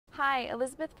Hi,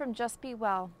 Elizabeth from Just Be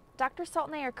Well. Dr. Sult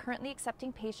and I are currently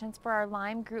accepting patients for our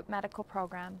Lyme group medical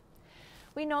program.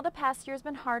 We know the past year has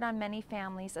been hard on many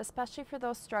families, especially for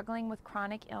those struggling with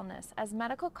chronic illness, as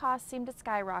medical costs seem to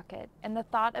skyrocket, and the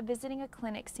thought of visiting a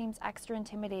clinic seems extra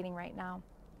intimidating right now.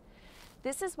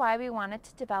 This is why we wanted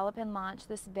to develop and launch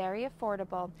this very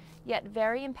affordable, yet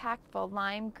very impactful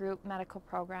Lyme group medical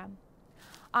program.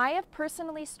 I have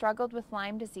personally struggled with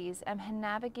Lyme disease and have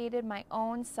navigated my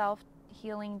own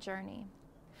self-healing journey.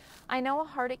 I know how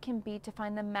hard it can be to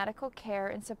find the medical care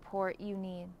and support you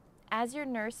need. As your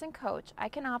nurse and coach, I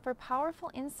can offer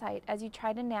powerful insight as you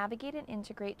try to navigate and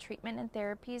integrate treatment and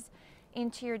therapies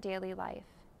into your daily life.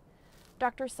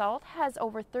 Dr. Sult has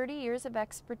over 30 years of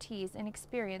expertise and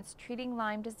experience treating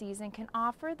Lyme disease and can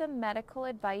offer the medical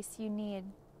advice you need.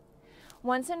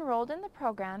 Once enrolled in the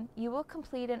program, you will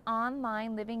complete an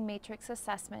online living matrix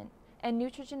assessment and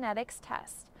nutrigenetics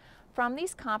test. From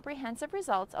these comprehensive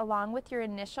results, along with your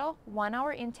initial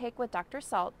 1-hour intake with Dr.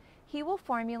 Sult, he will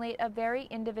formulate a very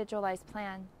individualized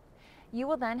plan. You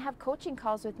will then have coaching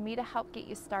calls with me to help get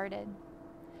you started.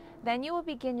 Then you will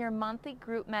begin your monthly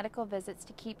group medical visits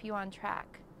to keep you on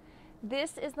track.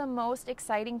 This is the most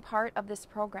exciting part of this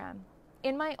program.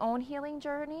 In my own healing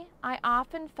journey, I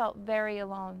often felt very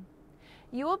alone.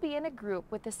 You will be in a group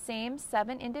with the same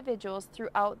 7 individuals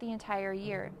throughout the entire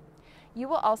year. You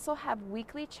will also have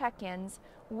weekly check-ins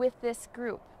with this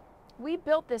group. We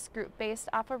built this group based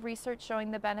off of research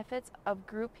showing the benefits of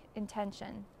group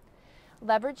intention.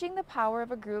 Leveraging the power of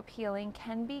a group healing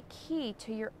can be key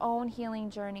to your own healing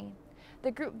journey.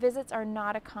 The group visits are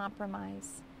not a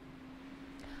compromise.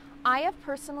 I have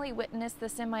personally witnessed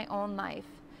this in my own life.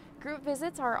 Group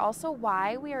visits are also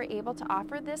why we are able to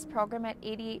offer this program at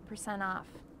 88% off.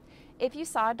 If you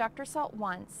saw Dr. Sult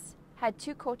once, had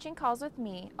 2 coaching calls with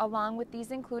me, along with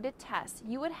these included tests,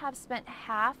 you would have spent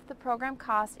half the program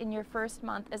cost in your first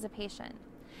month as a patient.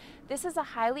 This is a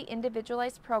highly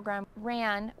individualized program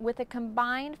ran with a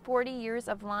combined 40 years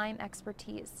of Lyme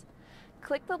expertise.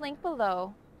 Click the link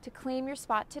below to claim your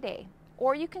spot today,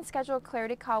 or you can schedule a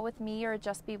clarity call with me or a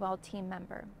Just Be Well team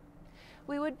member.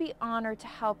 We would be honored to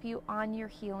help you on your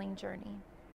healing journey.